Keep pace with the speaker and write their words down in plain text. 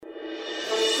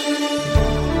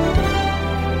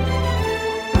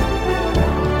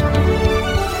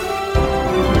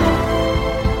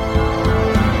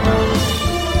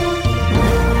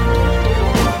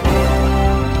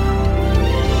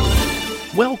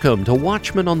Welcome to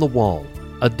Watchmen on the Wall,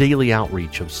 a daily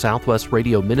outreach of Southwest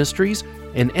Radio Ministries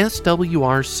and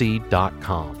SWRC.com.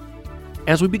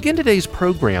 As we begin today's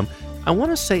program, I want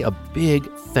to say a big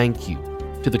thank you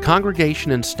to the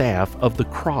congregation and staff of the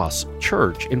Cross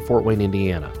Church in Fort Wayne,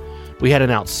 Indiana. We had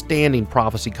an outstanding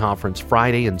prophecy conference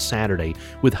Friday and Saturday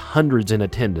with hundreds in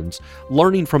attendance,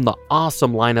 learning from the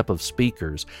awesome lineup of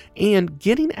speakers and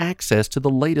getting access to the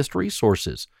latest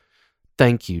resources.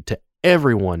 Thank you to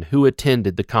everyone who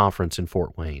attended the conference in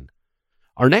Fort Wayne.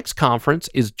 Our next conference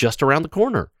is just around the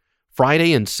corner,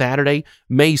 Friday and Saturday,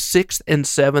 May 6th and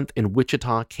 7th in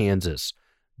Wichita, Kansas.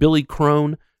 Billy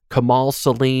Crone, Kamal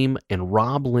Salim, and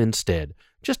Rob Lindstead,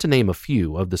 just to name a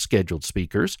few of the scheduled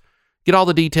speakers. Get all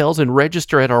the details and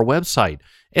register at our website,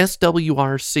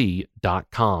 swrc.com,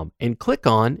 and click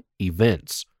on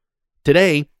Events.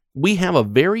 Today, we have a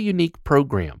very unique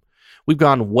program. We've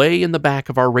gone way in the back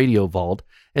of our radio vault,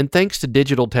 and thanks to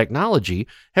digital technology,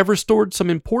 have restored some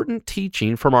important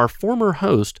teaching from our former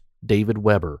host, David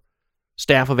Weber.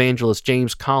 Staff evangelist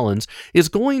James Collins is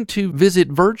going to visit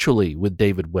virtually with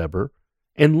David Weber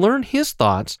and learn his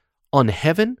thoughts on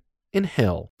heaven and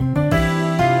hell.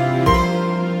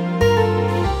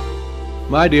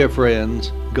 My dear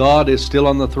friends, God is still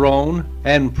on the throne,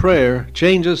 and prayer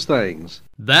changes things.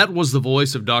 That was the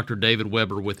voice of Dr. David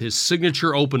Weber with his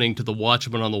signature opening to the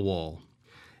Watchmen on the Wall.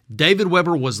 David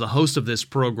Weber was the host of this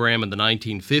program in the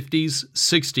 1950s,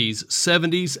 60s,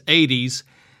 70s, 80s,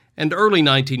 and early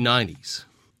 1990s.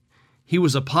 He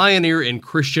was a pioneer in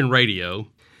Christian radio,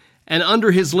 and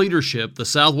under his leadership, the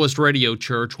Southwest Radio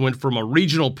Church went from a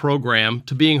regional program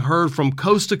to being heard from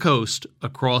coast to coast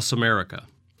across America.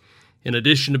 In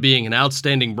addition to being an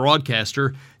outstanding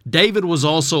broadcaster, David was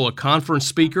also a conference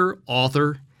speaker,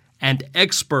 author, and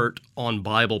expert on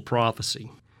Bible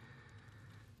prophecy.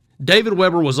 David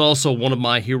Weber was also one of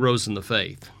my heroes in the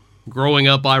faith. Growing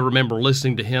up, I remember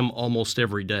listening to him almost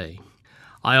every day.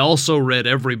 I also read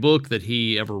every book that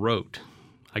he ever wrote.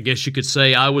 I guess you could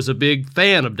say I was a big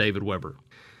fan of David Weber.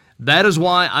 That is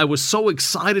why I was so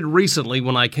excited recently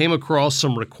when I came across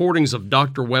some recordings of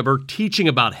Dr. Weber teaching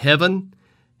about heaven,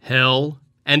 hell,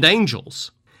 and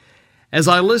angels. As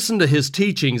I listened to his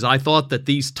teachings, I thought that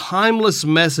these timeless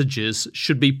messages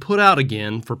should be put out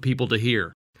again for people to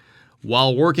hear.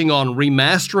 While working on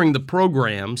remastering the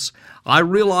programs, I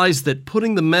realized that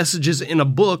putting the messages in a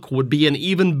book would be an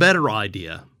even better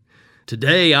idea.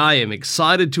 Today, I am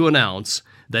excited to announce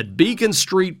that Beacon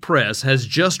Street Press has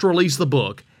just released the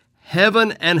book,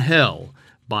 Heaven and Hell,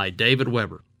 by David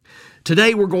Weber.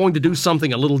 Today, we're going to do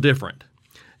something a little different.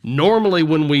 Normally,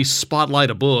 when we spotlight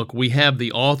a book, we have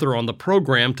the author on the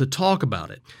program to talk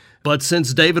about it. But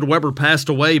since David Weber passed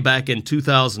away back in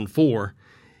 2004,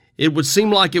 it would seem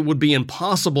like it would be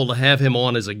impossible to have him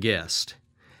on as a guest.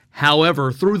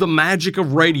 However, through the magic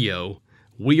of radio,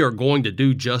 we are going to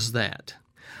do just that.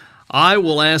 I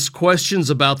will ask questions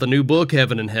about the new book,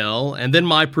 Heaven and Hell, and then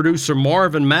my producer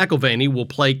Marvin McIlvaney will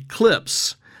play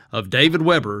clips of David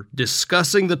Weber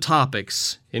discussing the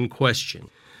topics in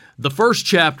question. The first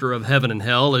chapter of Heaven and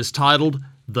Hell is titled,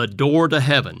 The Door to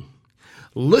Heaven.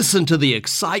 Listen to the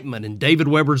excitement in David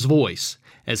Weber's voice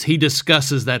as he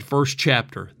discusses that first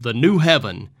chapter, the new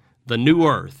heaven, the new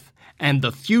earth, and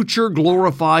the future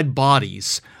glorified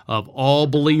bodies of all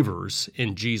believers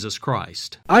in Jesus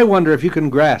Christ. I wonder if you can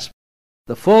grasp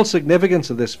the full significance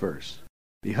of this verse.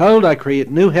 Behold, I create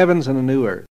new heavens and a new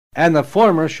earth, and the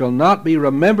former shall not be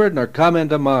remembered nor come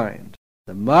into mind.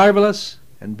 The marvelous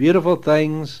and beautiful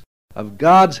things of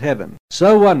God's heaven,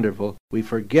 so wonderful we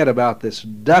forget about this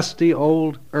dusty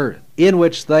old earth in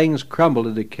which things crumble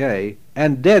to decay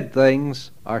and dead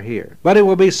things are here. But it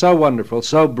will be so wonderful,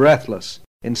 so breathless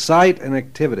in sight and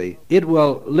activity, it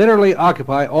will literally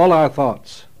occupy all our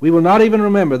thoughts. We will not even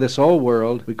remember this old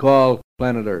world we call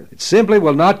planet Earth. It simply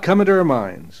will not come into our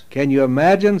minds. Can you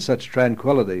imagine such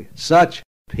tranquility, such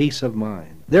peace of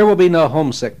mind? There will be no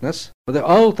homesickness for the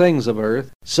old things of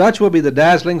earth. Such will be the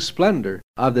dazzling splendor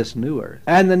of this new earth,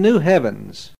 and the new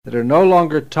heavens that are no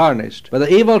longer tarnished by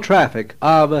the evil traffic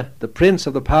of the prince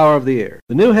of the power of the air.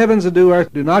 The new heavens and new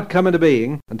earth do not come into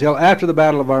being until after the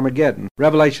battle of Armageddon,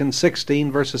 Revelation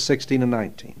 16, verses 16 and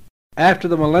 19. After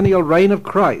the millennial reign of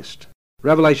Christ,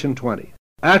 Revelation 20.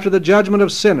 After the judgment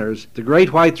of sinners, the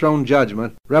great white throne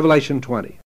judgment, Revelation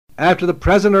 20. After the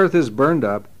present earth is burned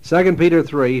up, 2 Peter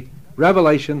 3,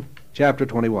 Revelation chapter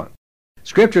 21.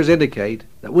 Scriptures indicate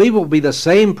that we will be the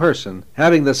same person,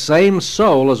 having the same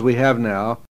soul as we have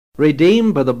now,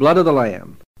 redeemed by the blood of the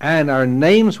Lamb, and our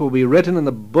names will be written in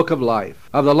the book of life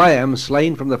of the Lamb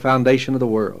slain from the foundation of the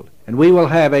world, and we will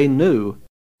have a new,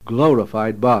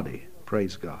 glorified body.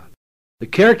 Praise God. The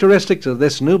characteristics of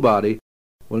this new body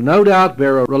will no doubt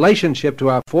bear a relationship to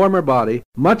our former body,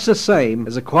 much the same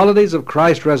as the qualities of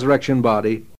Christ's resurrection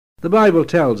body. The Bible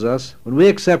tells us when we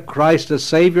accept Christ as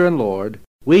Savior and Lord,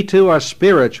 we too are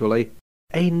spiritually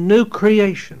a new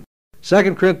creation.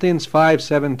 2 Corinthians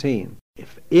 5:17.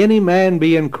 If any man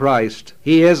be in Christ,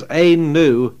 he is a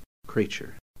new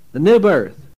creature. The new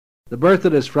birth, the birth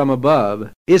that is from above,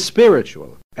 is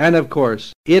spiritual, and of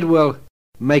course, it will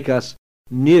make us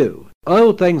new.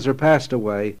 Old things are passed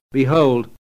away. Behold,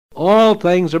 all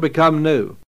things are become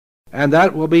new. And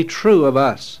that will be true of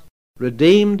us,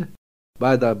 redeemed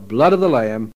by the blood of the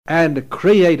Lamb, and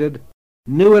created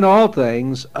new in all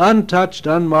things, untouched,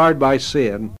 unmarred by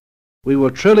sin. We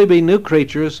will truly be new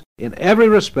creatures in every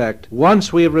respect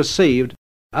once we have received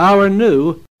our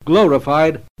new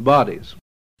glorified bodies.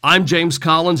 I'm James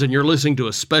Collins, and you're listening to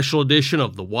a special edition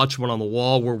of The Watchman on the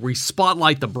Wall, where we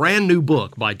spotlight the brand new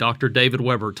book by Dr. David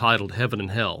Weber titled Heaven and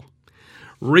Hell.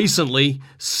 Recently,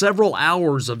 several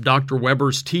hours of Dr.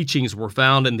 Weber's teachings were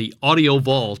found in the audio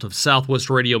vault of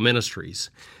Southwest Radio Ministries.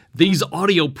 These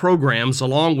audio programs,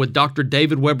 along with Dr.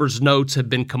 David Weber's notes, have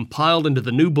been compiled into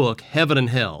the new book, Heaven and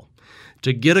Hell.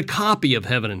 To get a copy of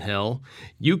Heaven and Hell,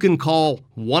 you can call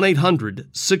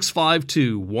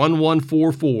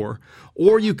 1-800-652-1144,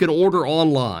 or you can order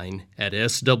online at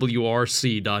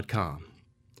swrc.com.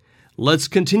 Let's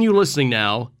continue listening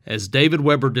now as David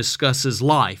Weber discusses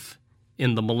life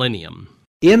in the millennium.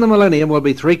 In the millennium will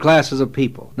be three classes of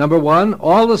people. Number one,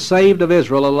 all the saved of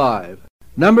Israel alive.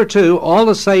 Number two, all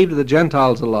the saved of the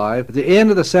Gentiles alive at the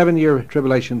end of the 7-year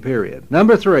tribulation period.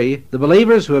 Number three, the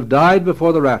believers who have died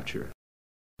before the rapture.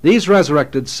 These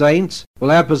resurrected saints will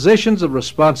have positions of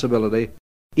responsibility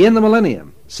in the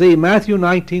millennium. See Matthew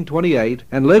 19:28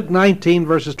 and Luke 19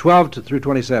 verses 12 through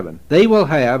 27. They will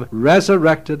have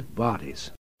resurrected bodies.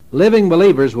 Living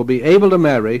believers will be able to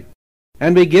marry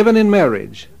and be given in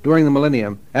marriage during the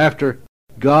millennium after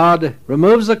God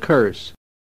removes the curse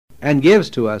and gives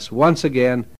to us once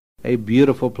again a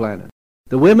beautiful planet.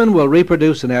 The women will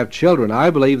reproduce and have children.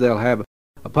 I believe they'll have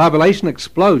a population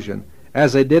explosion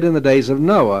as they did in the days of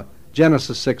Noah,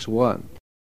 Genesis 6:1.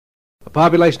 A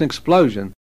population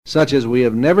explosion such as we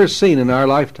have never seen in our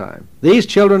lifetime. These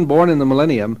children born in the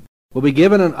millennium will be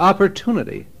given an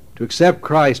opportunity to accept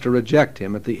Christ or reject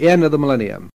Him at the end of the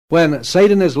millennium, when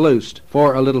Satan is loosed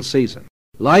for a little season.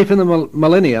 Life in the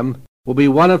millennium will be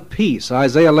one of peace,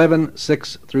 Isaiah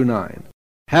 11:6 through 9.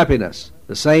 Happiness,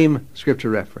 the same scripture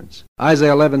reference,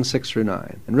 Isaiah 11:6 through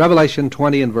 9. And Revelation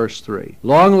 20 and verse 3.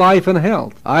 Long life and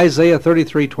health, Isaiah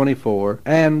 33:24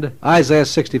 and Isaiah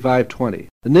 65:20.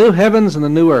 The new heavens and the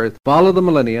new earth follow the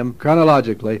millennium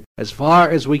chronologically as far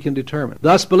as we can determine.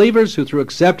 Thus, believers who through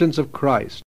acceptance of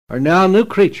Christ are now new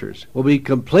creatures will be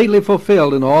completely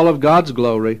fulfilled in all of God's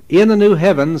glory in the new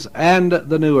heavens and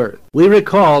the new earth. We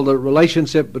recall the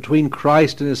relationship between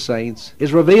Christ and His saints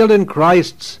is revealed in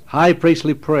Christ's high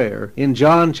priestly prayer in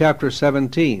John chapter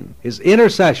 17. His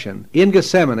intercession in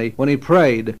Gethsemane when He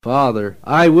prayed, Father,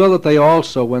 I will that they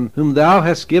also, whom Thou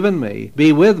hast given me,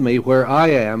 be with me where I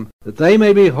am, that they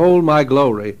may behold my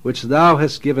glory, which Thou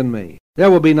hast given me. There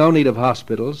will be no need of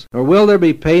hospitals, nor will there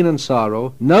be pain and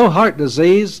sorrow, no heart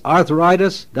disease,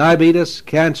 arthritis, diabetes,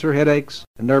 cancer, headaches,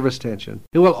 and nervous tension.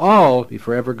 It will all be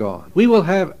forever gone. We will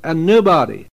have a new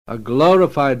body, a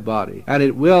glorified body, and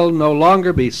it will no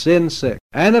longer be sin-sick.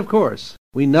 And of course,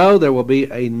 we know there will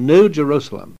be a new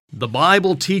Jerusalem. The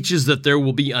Bible teaches that there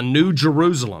will be a new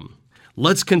Jerusalem.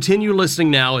 Let's continue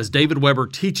listening now as David Weber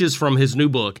teaches from his new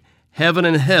book, Heaven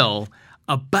and Hell,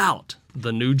 about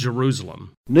the New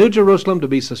Jerusalem. New Jerusalem to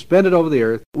be suspended over the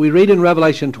earth. We read in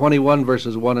Revelation 21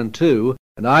 verses 1 and 2,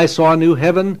 And I saw a new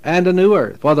heaven and a new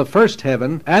earth. For the first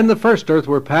heaven and the first earth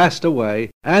were passed away,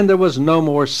 and there was no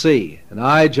more sea. And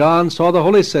I, John, saw the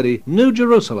holy city, New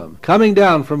Jerusalem, coming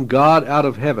down from God out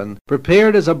of heaven,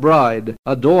 prepared as a bride,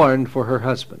 adorned for her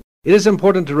husband. It is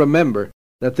important to remember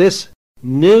that this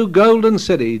new golden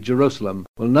city, Jerusalem,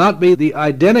 will not be the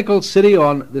identical city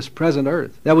on this present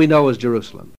earth that we know as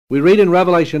Jerusalem. We read in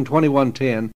Revelation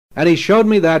 21:10, And He showed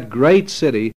me that great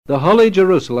city, the holy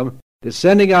Jerusalem,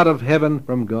 descending out of heaven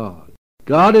from God.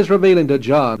 God is revealing to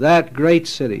John that great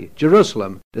city,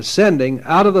 Jerusalem, descending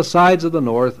out of the sides of the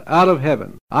north, out of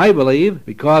heaven. I believe,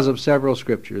 because of several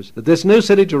scriptures, that this new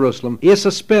city, Jerusalem, is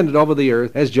suspended over the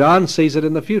earth as John sees it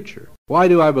in the future. Why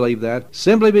do I believe that?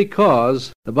 Simply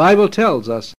because the Bible tells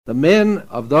us the men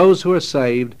of those who are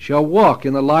saved shall walk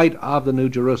in the light of the New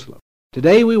Jerusalem.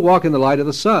 Today we walk in the light of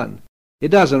the sun.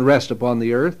 It doesn't rest upon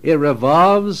the earth. It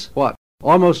revolves, what?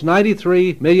 almost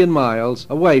 93 million miles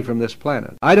away from this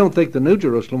planet. I don't think the New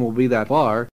Jerusalem will be that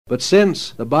far, but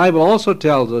since the Bible also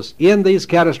tells us in these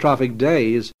catastrophic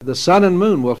days the sun and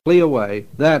moon will flee away,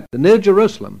 that the New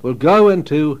Jerusalem will go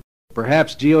into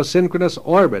perhaps geosynchronous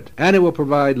orbit, and it will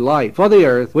provide light for the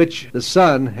earth, which the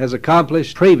sun has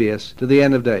accomplished previous to the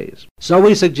end of days. So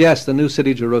we suggest the new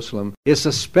city Jerusalem is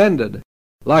suspended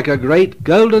like a great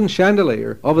golden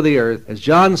chandelier over the earth as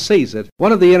John sees it.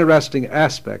 One of the interesting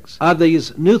aspects of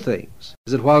these new things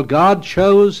is that while God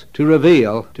chose to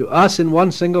reveal to us in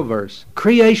one single verse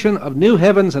creation of new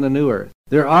heavens and a new earth,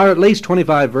 there are at least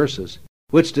 25 verses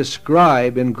which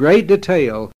describe in great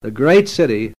detail the great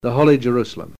city, the Holy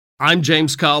Jerusalem. I'm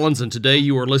James Collins, and today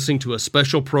you are listening to a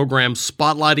special program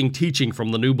spotlighting teaching from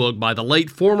the new book by the late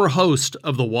former host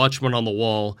of The Watchman on the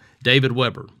Wall, David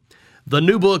Weber. The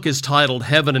new book is titled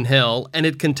Heaven and Hell, and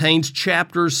it contains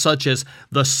chapters such as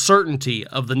the certainty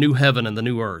of the new heaven and the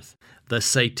new earth, the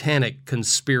satanic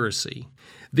conspiracy,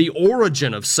 the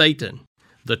origin of Satan,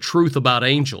 the truth about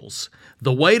angels,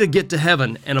 the way to get to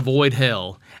heaven and avoid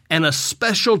hell, and a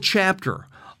special chapter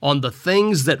on the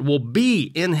things that will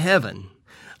be in heaven.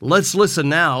 Let's listen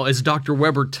now as Dr.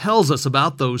 Weber tells us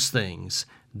about those things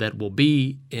that will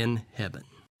be in heaven.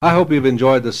 I hope you've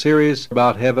enjoyed the series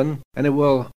about heaven, and it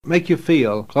will make you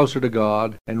feel closer to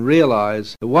God and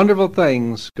realize the wonderful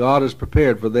things God has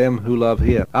prepared for them who love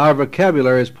Him. Our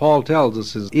vocabulary, as Paul tells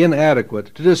us, is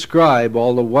inadequate to describe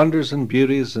all the wonders and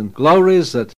beauties and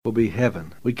glories that will be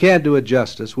heaven. We can't do it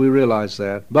justice, we realize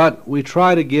that, but we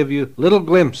try to give you little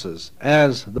glimpses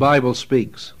as the Bible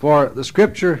speaks. For the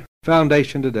Scripture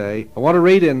foundation today, I want to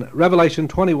read in Revelation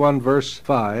 21 verse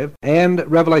 5 and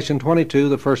Revelation 22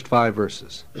 the first 5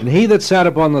 verses. And he that sat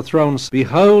upon the throne,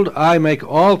 behold, I make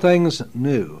all things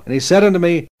new. And he said unto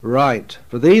me, Write,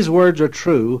 for these words are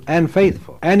true and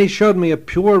faithful. And he showed me a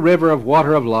pure river of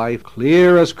water of life,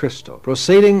 clear as crystal,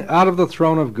 proceeding out of the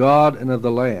throne of God and of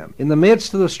the Lamb. In the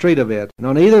midst of the street of it, and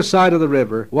on either side of the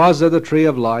river, was there the tree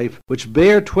of life, which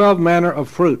bare 12 manner of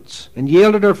fruits, and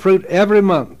yielded her fruit every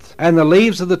month. And the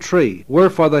leaves of the tree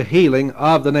were for the healing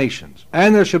of the nations.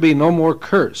 And there shall be no more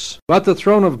curse, but the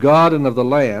throne of God and of the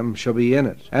Lamb shall be in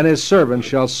it, and his servants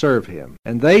shall serve him.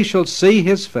 And they shall see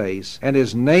his face, and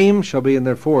his name shall be in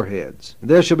their foreheads. And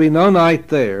there shall be no night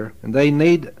there, and they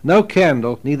need no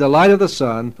candle, neither light of the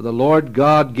sun, for the Lord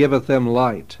God giveth them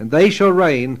light. And they shall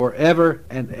reign forever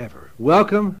and ever.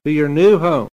 Welcome to your new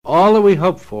home. All that we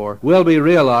hope for will be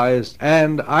realized,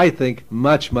 and I think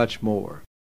much, much more.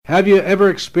 Have you ever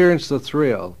experienced the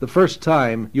thrill the first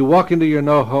time you walk into your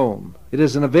new home? It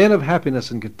is an event of happiness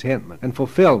and contentment and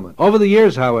fulfillment. Over the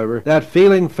years, however, that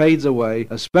feeling fades away,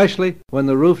 especially when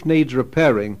the roof needs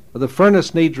repairing or the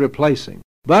furnace needs replacing.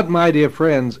 But, my dear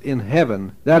friends, in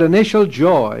heaven, that initial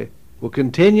joy will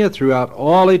continue throughout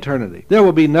all eternity. There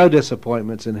will be no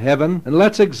disappointments in heaven, and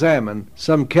let's examine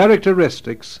some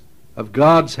characteristics of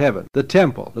God's heaven. The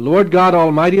temple, the Lord God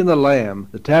Almighty and the Lamb,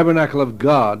 the tabernacle of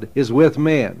God, is with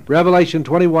men. Revelation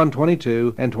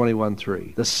 21:22 and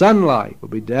 21:3. The sunlight will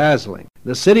be dazzling.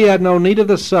 The city had no need of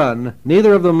the sun,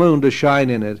 neither of the moon to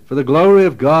shine in it, for the glory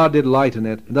of God did lighten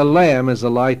it, and the Lamb is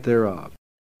the light thereof.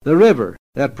 The river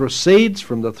that proceeds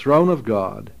from the throne of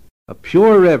God, a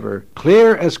pure river,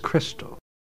 clear as crystal.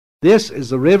 This is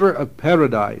the river of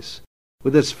paradise,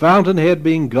 with its fountainhead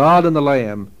being God and the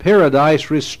Lamb,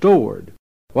 paradise restored,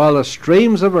 while the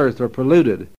streams of earth are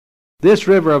polluted. This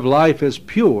river of life is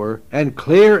pure and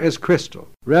clear as crystal.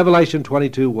 Revelation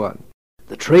 22:1.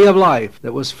 The tree of life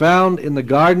that was found in the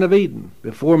Garden of Eden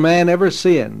before man ever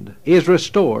sinned is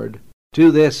restored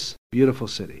to this beautiful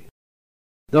city.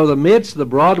 Though the midst of the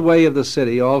broad way of the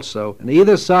city also, on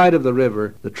either side of the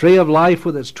river, the tree of life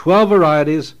with its 12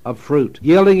 varieties of fruit,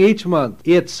 yielding each month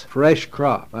its fresh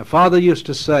crop. My father used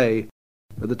to say,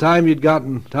 by the time you'd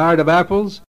gotten tired of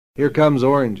apples, here comes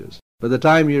oranges. By the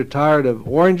time you're tired of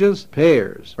oranges,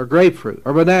 pears, or grapefruit,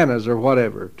 or bananas, or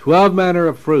whatever. 12 manner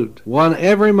of fruit, one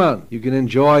every month you can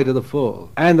enjoy to the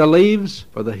full. And the leaves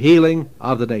for the healing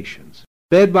of the nations.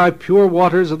 Fed by pure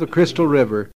waters of the crystal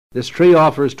river, this tree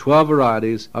offers 12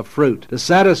 varieties of fruit to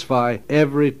satisfy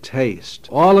every taste,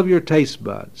 all of your taste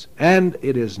buds, and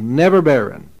it is never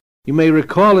barren. You may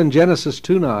recall in Genesis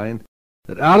 2:9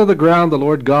 that out of the ground the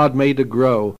Lord God made to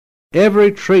grow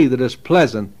every tree that is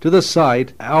pleasant to the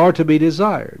sight or to be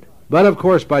desired. But of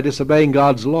course, by disobeying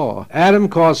God's law, Adam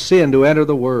caused sin to enter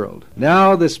the world.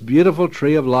 Now this beautiful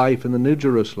tree of life in the New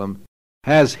Jerusalem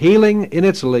has healing in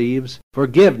its leaves,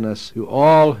 forgiveness to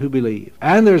all who believe.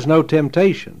 And there's no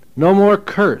temptation, no more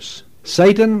curse,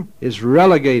 Satan is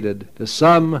relegated to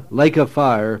some lake of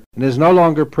fire and is no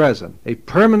longer present, a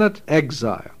permanent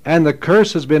exile. And the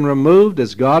curse has been removed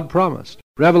as God promised.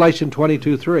 Revelation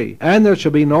 22:3. And there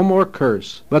shall be no more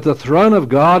curse, but the throne of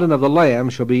God and of the Lamb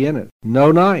shall be in it.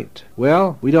 No night.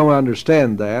 Well, we don't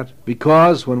understand that,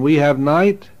 because when we have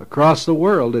night across the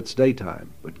world, it's daytime.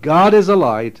 But God is a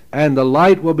light, and the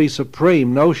light will be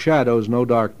supreme, no shadows, no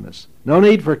darkness. No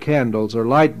need for candles or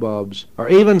light bulbs or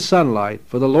even sunlight,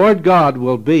 for the Lord God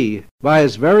will be, by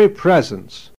His very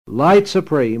presence, light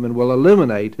supreme, and will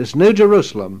illuminate this new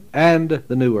Jerusalem and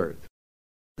the new earth.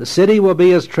 The city will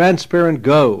be as transparent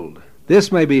gold.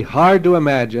 This may be hard to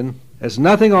imagine, as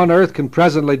nothing on earth can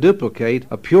presently duplicate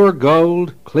a pure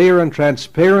gold, clear and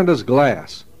transparent as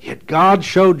glass. Yet God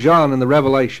showed John in the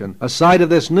Revelation a sight of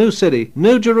this new city,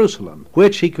 New Jerusalem,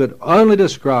 which he could only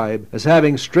describe as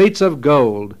having streets of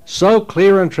gold, so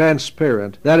clear and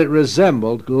transparent that it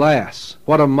resembled glass.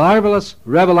 What a marvelous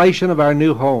revelation of our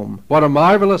new home! What a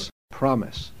marvelous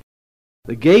promise!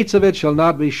 The gates of it shall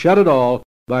not be shut at all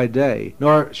by day,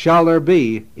 nor shall there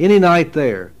be any night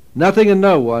there. Nothing and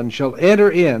no one shall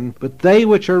enter in but they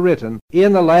which are written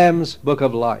in the Lamb's book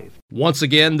of life. Once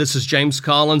again, this is James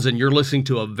Collins, and you're listening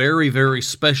to a very, very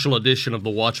special edition of The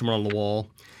Watchman on the Wall.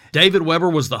 David Weber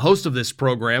was the host of this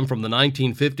program from the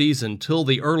 1950s until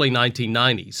the early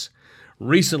 1990s.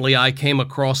 Recently, I came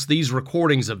across these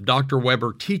recordings of Dr.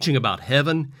 Weber teaching about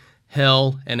heaven,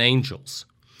 hell, and angels.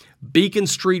 Beacon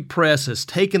Street Press has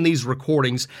taken these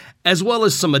recordings, as well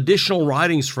as some additional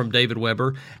writings from David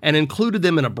Weber, and included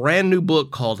them in a brand new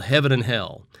book called Heaven and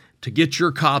Hell. To get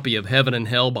your copy of Heaven and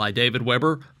Hell by David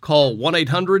Weber, call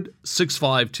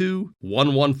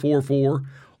 1-800-652-1144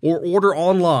 or order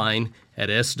online at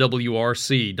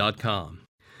swrc.com.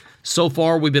 So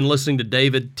far, we've been listening to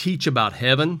David teach about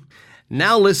heaven.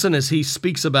 Now listen as he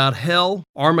speaks about hell,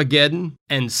 Armageddon,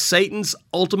 and Satan's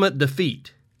ultimate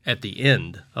defeat at the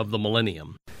end of the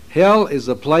millennium. Hell is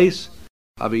a place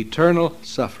of eternal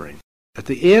suffering. At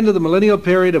the end of the millennial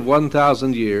period of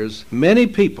 1,000 years, many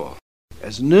people,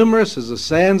 as numerous as the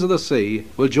sands of the sea,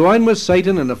 will join with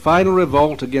Satan in a final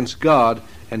revolt against God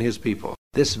and His people.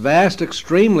 This vast,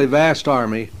 extremely vast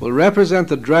army will represent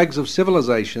the dregs of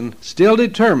civilization, still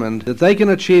determined that they can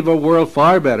achieve a world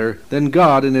far better than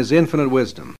God in His infinite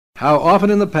wisdom. How often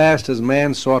in the past has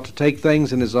man sought to take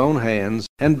things in his own hands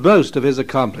and boast of his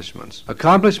accomplishments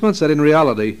that in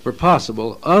reality were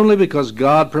possible only because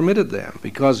God permitted them,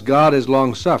 because God is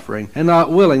long-suffering and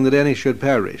not willing that any should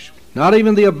perish. Not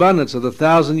even the abundance of the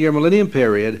 1,000-year millennium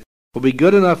period will be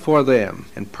good enough for them.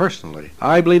 And personally,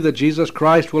 I believe that Jesus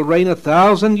Christ will reign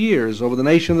 1,000 years over the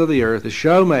nations of the earth to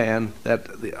show man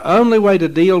that the only way to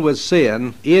deal with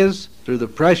sin is through the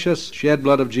precious shed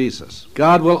blood of Jesus.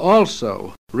 God will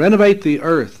also renovate the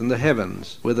earth and the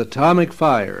heavens with atomic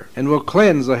fire, and will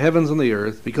cleanse the heavens and the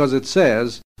earth, because it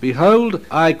says, "Behold,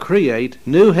 I create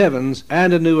new heavens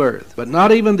and a new earth." But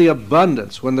not even the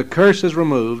abundance, when the curse is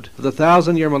removed of the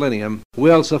 1,000-year millennium,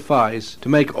 will suffice to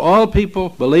make all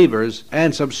people believers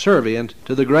and subservient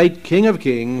to the great King of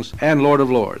Kings and Lord of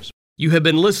Lords. You have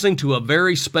been listening to a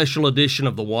very special edition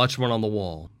of The Watchman on the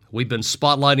Wall. We've been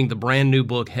spotlighting the brand new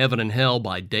book, Heaven and Hell,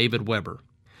 by David Weber.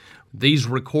 These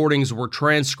recordings were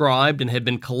transcribed and have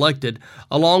been collected,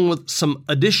 along with some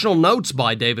additional notes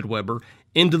by David Weber,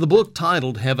 into the book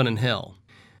titled Heaven and Hell.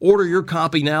 Order your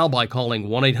copy now by calling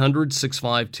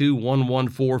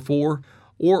 1-800-652-1144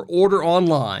 or order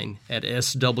online at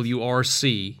swrc.com.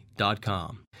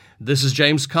 This is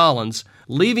James Collins,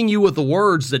 leaving you with the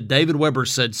words that David Weber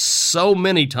said so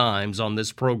many times on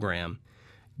this program.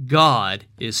 God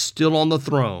is still on the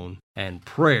throne, and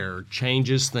prayer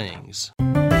changes things.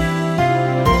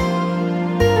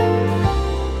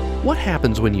 What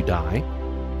happens when you die?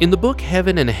 In the book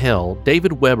Heaven and Hell,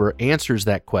 David Weber answers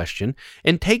that question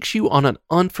and takes you on an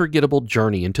unforgettable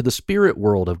journey into the spirit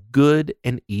world of good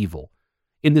and evil.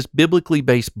 In this biblically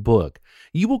based book,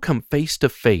 you will come face to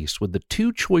face with the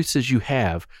two choices you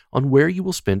have on where you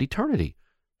will spend eternity,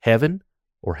 heaven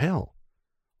or hell.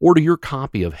 Order your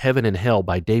copy of Heaven and Hell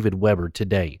by David Weber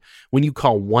today when you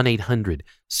call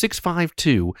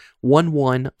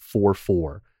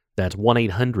 1-800-652-1144. That's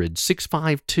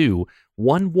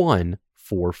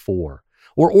 1-800-652-1144.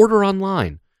 Or order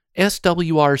online,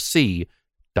 swrc.com.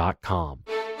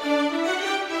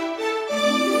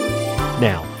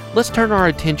 Now, let's turn our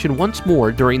attention once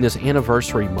more during this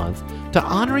anniversary month to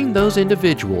honoring those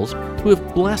individuals who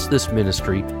have blessed this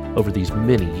ministry over these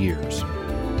many years.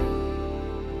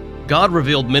 God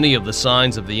revealed many of the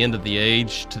signs of the end of the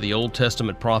age to the Old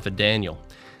Testament prophet Daniel.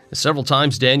 Several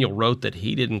times Daniel wrote that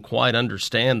he didn't quite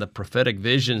understand the prophetic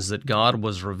visions that God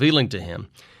was revealing to him.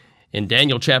 In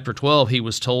Daniel chapter 12, he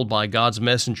was told by God's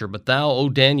messenger, "But thou, O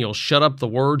Daniel, shut up the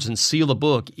words and seal the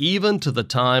book, even to the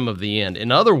time of the end." In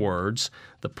other words,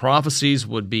 the prophecies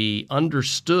would be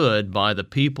understood by the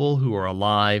people who are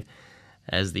alive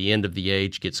as the end of the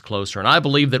age gets closer. And I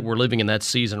believe that we're living in that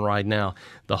season right now.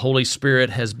 The Holy Spirit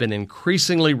has been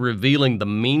increasingly revealing the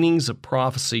meanings of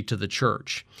prophecy to the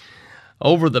church.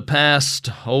 Over the past,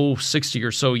 60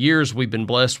 or so years, we've been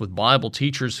blessed with Bible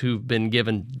teachers who've been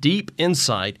given deep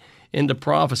insight into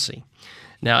prophecy.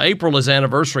 Now, April is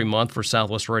anniversary month for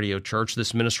Southwest Radio Church.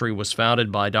 This ministry was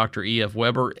founded by Dr. E.F.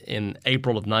 Weber in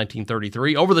April of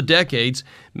 1933. Over the decades,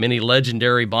 many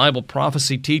legendary Bible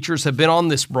prophecy teachers have been on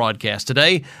this broadcast.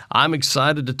 Today, I'm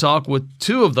excited to talk with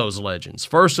two of those legends.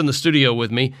 First in the studio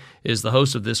with me is the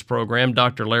host of this program,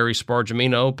 Dr. Larry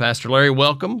Spargimino. Pastor Larry,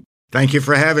 welcome. Thank you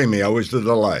for having me. Always a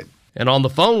delight. And on the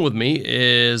phone with me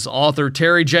is author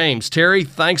Terry James. Terry,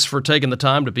 thanks for taking the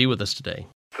time to be with us today.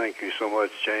 Thank you so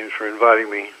much, James, for inviting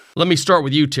me. Let me start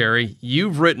with you, Terry.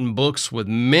 You've written books with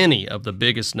many of the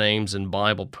biggest names in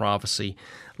Bible prophecy.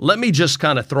 Let me just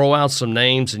kind of throw out some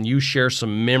names and you share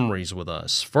some memories with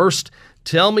us. First,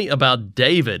 tell me about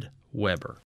David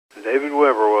Weber. David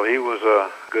Weber, well, he was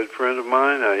a good friend of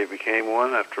mine. He became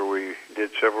one after we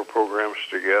did several programs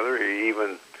together. He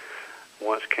even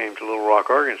once came to Little Rock,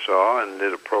 Arkansas, and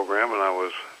did a program, and I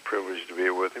was privileged to be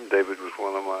with him. David was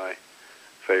one of my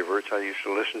favorites. I used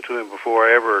to listen to him before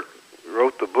I ever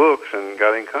wrote the books and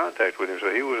got in contact with him,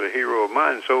 so he was a hero of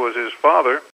mine, and so was his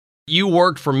father. You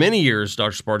worked for many years,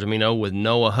 Dr. Spargimino, with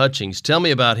Noah Hutchings. Tell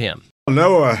me about him.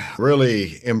 Noah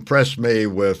really impressed me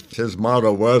with his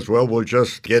motto was, well, we'll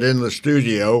just get in the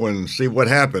studio and see what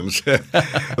happens.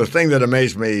 The thing that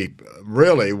amazed me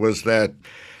really was that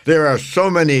there are so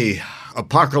many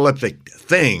apocalyptic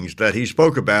things that he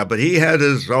spoke about, but he had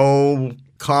his old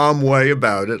calm way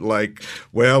about it, like,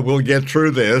 well, we'll get through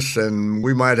this and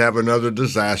we might have another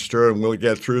disaster and we'll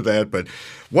get through that. But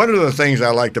one of the things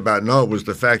I liked about Noah was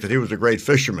the fact that he was a great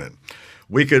fisherman.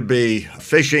 We could be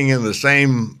fishing in the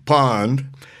same pond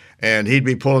and he'd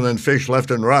be pulling in fish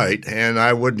left and right and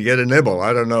I wouldn't get a nibble.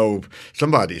 I don't know,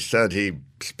 somebody said he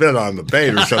spit on the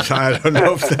bait or something. I don't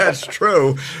know if that's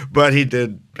true, but he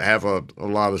did have a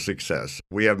lot of success.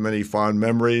 We have many fond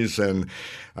memories, and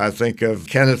I think of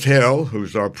Kenneth Hill,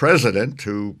 who's our president,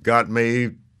 who got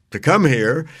me to come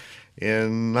here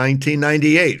in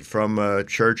 1998 from a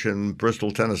church in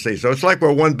Bristol, Tennessee. So it's like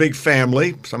we're one big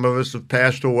family. Some of us have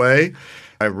passed away.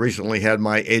 I recently had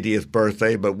my 80th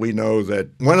birthday, but we know that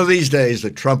one of these days the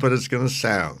trumpet is going to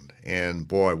sound, and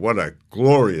boy, what a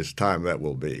glorious time that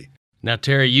will be. Now,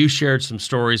 Terry, you shared some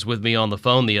stories with me on the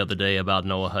phone the other day about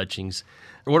Noah Hutchings.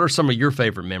 What are some of your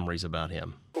favorite memories about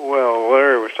him? Well,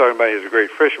 Larry was talking about he's a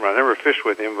great fisherman. I never fished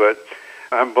with him, but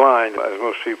I'm blind, as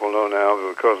most people know now,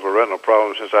 because of a retinal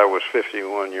problem since I was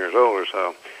 51 years old or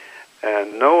so.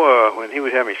 And Noah, when he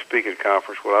would have me speak at a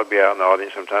conference, well, I'd be out in the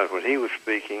audience sometimes. When he was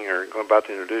speaking or about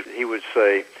to introduce me, he would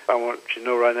say, "I want you to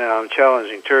know right now I'm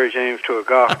challenging Terry James to a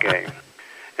golf game."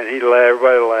 And he'd laugh,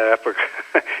 everybody would laugh.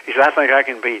 He said, "I think I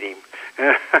can beat him."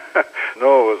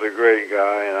 Noah was a great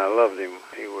guy, and I loved him.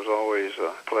 He was always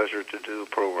a pleasure to do the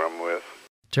program with.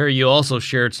 Terry, you also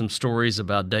shared some stories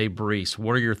about Dave Brees.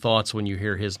 What are your thoughts when you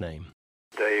hear his name?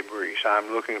 Dave Brees.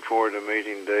 I'm looking forward to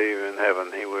meeting Dave in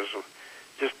heaven. He was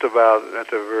just about at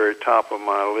the very top of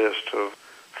my list of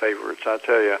favorites. I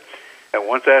tell you, I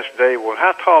once asked Dave, "Well,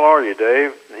 how tall are you,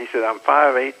 Dave?" And he said, "I'm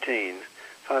 5'18",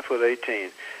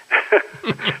 5'18".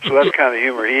 So that's kind of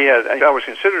humor. I was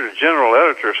considered a general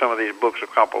editor of some of these books of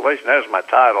compilation. That was my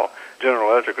title,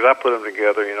 general editor, because I put them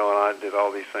together, and I did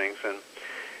all these things. And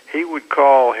he would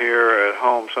call here at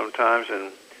home sometimes,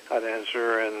 and I'd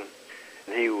answer, and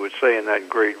he would say in that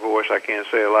great voice, I can't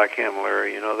say it like him,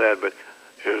 Larry, you know that, but,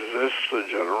 "Is this the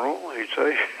general?" he'd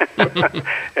say.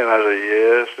 And I said,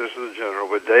 "Yes, this is the general."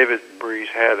 But David Brees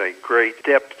had a great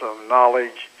depth of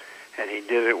knowledge, and he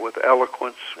did it with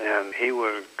eloquence, and he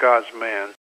was God's man.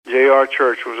 J.R.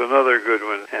 Church was another good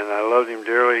one, and I loved him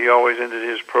dearly. He always ended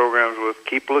his programs with,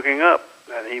 "Keep looking up,"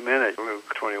 and he meant it,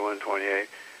 Luke 21:28.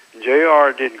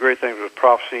 J.R. did great things with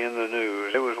Prophecy in the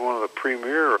News. It was one of the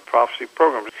premier prophecy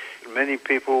programs. Many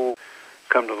people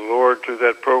come to the Lord through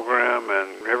that program,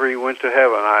 and whenever he went to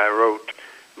heaven, I wrote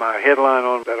my headline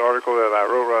on that article that I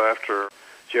wrote right after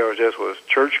J.R.'s death was,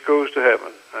 "Church Goes to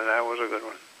Heaven," and that was a good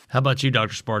one. How about you,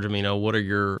 Dr. Spargimino? What are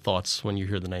your thoughts when you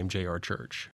hear the name J.R.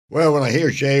 Church? Well, when I hear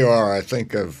J.R., I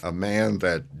think of a man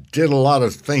that did a lot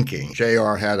of thinking.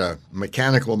 J.R. had a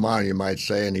mechanical mind, you might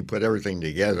say, and he put everything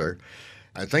together.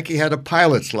 I think he had a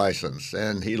pilot's license,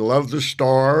 and he loved the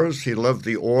stars. He loved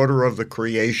the order of the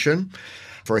creation.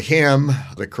 For him,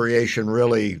 the creation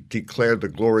really declared the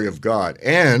glory of God.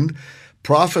 And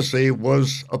prophecy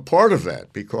was a part of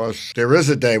that, because there is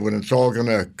a day when it's all going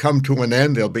to come to an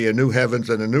end. There'll be a new heavens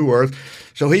and a new earth.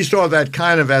 So he saw that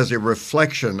kind of as a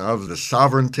reflection of the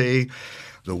sovereignty,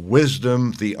 the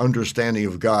wisdom, the understanding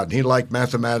of God. And he liked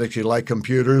mathematics, he liked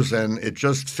computers, and it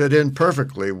just fit in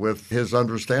perfectly with his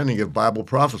understanding of Bible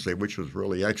prophecy, which was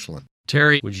really excellent.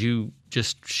 Terry, would you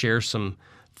just share some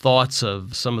thoughts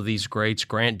of some of these greats,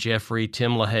 Grant Jeffrey,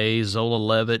 Tim LaHaye, Zola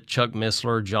Levitt, Chuck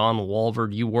Missler, John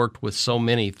Walvoord? You worked with so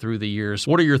many through the years.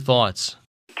 What are your thoughts?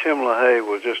 Tim LaHaye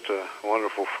was just a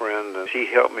wonderful friend. He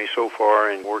helped me so far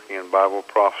in working in Bible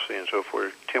prophecy and so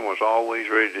forth. Tim was always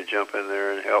ready to jump in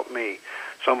there and help me,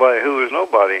 somebody who was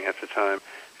nobody at the time,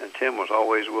 and Tim was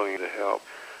always willing to help.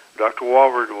 Dr.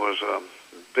 Walvoord was a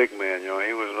big man,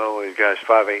 he was always guys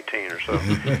 5'18" or so,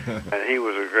 and he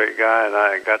was a great guy, and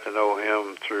I got to know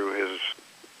him through his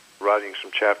writing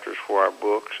some chapters for our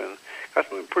books, and got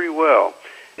to know him pretty well.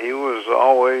 He was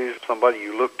always somebody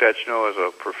you looked at, as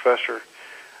a professor.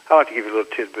 I like to give you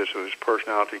little tidbits of his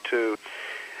personality, too.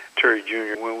 Terry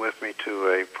Jr. went with me to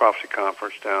a prophecy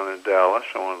conference down in Dallas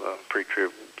on one of the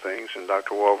pre-trib things, and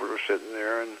Dr. Walvoord was sitting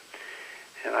there, and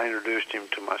I introduced him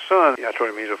to my son. I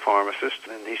told him he's a pharmacist,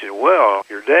 and he said, "Well,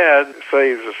 your dad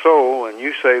saves the soul, and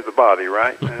you save the body,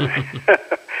 right?" And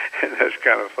that's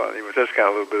kind of funny, but that's kind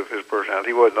of a little bit of his personality.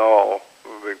 He wasn't all a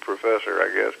big professor, I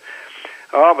guess.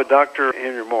 But Dr.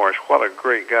 Henry Morris, what a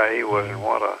great guy he was, and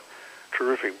what a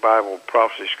terrific Bible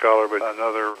prophecy scholar, but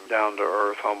another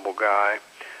down-to-earth, humble guy.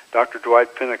 Dr.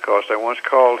 Dwight Pentecost, I once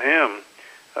called him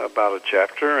about a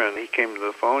chapter, and he came to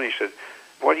the phone. He said,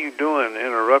 "What are you doing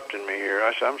interrupting me here?"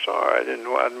 I said, "I'm sorry, I didn't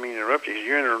mean to interrupt you.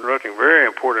 You're interrupting very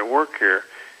important work here."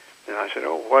 And I said,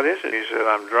 "Oh, what is it?" He said,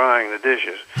 "I'm drying the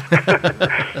dishes."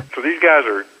 So these guys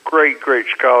are great, great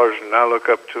scholars, and I look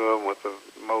up to them with the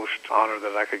most honor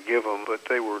that I could give them, but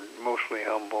they were mostly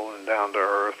humble and down to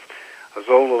earth.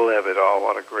 Zola Levitt,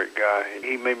 what a great guy.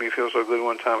 He made me feel so good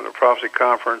one time at a prophecy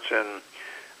conference in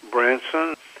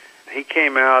Branson. He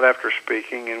came out after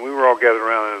speaking, and we were all gathered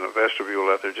around in the vestibule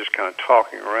out there just kind of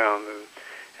talking around. And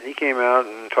he came out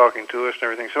and talking to us and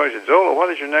everything. So I said, "Zola, what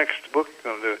is your next book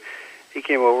going to do?" He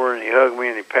came over and he hugged me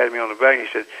and he patted me on the back. And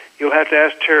he said, "You'll have to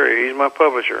ask Terry. He's my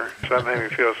publisher." So that made me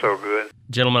feel so good.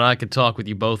 Gentlemen, I could talk with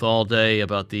you both all day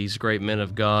about these great men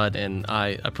of God, and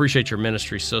I appreciate your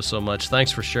ministry so much.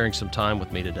 Thanks for sharing some time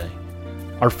with me today.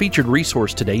 Our featured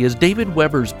resource today is David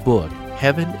Weber's book,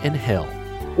 Heaven and Hell.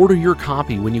 Order your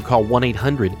copy when you call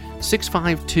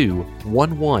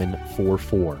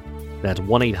 1-800-652-1144. That's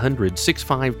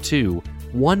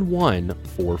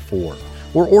 1-800-652-1144.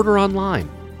 Or order online,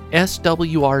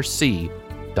 swrc.com.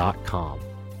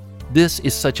 This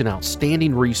is such an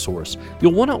outstanding resource.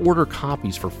 You'll want to order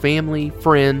copies for family,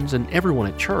 friends, and everyone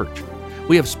at church.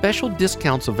 We have special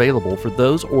discounts available for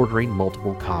those ordering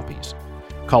multiple copies.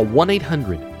 Call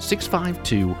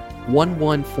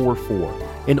 1-800-652-1144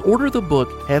 and order the book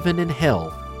Heaven and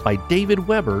Hell by David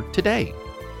Weber today.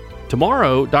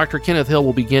 Tomorrow, Dr. Kenneth Hill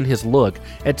will begin his look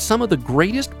at some of the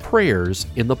greatest prayers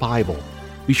in the Bible.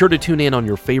 Be sure to tune in on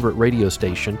your favorite radio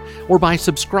station or by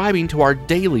subscribing to our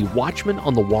daily Watchman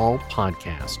on the Wall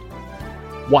podcast.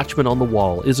 Watchman on the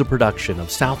Wall is a production of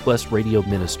Southwest Radio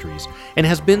Ministries and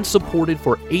has been supported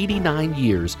for 89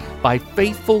 years by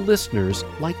faithful listeners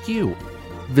like you.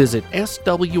 Visit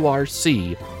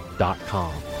swrc.com.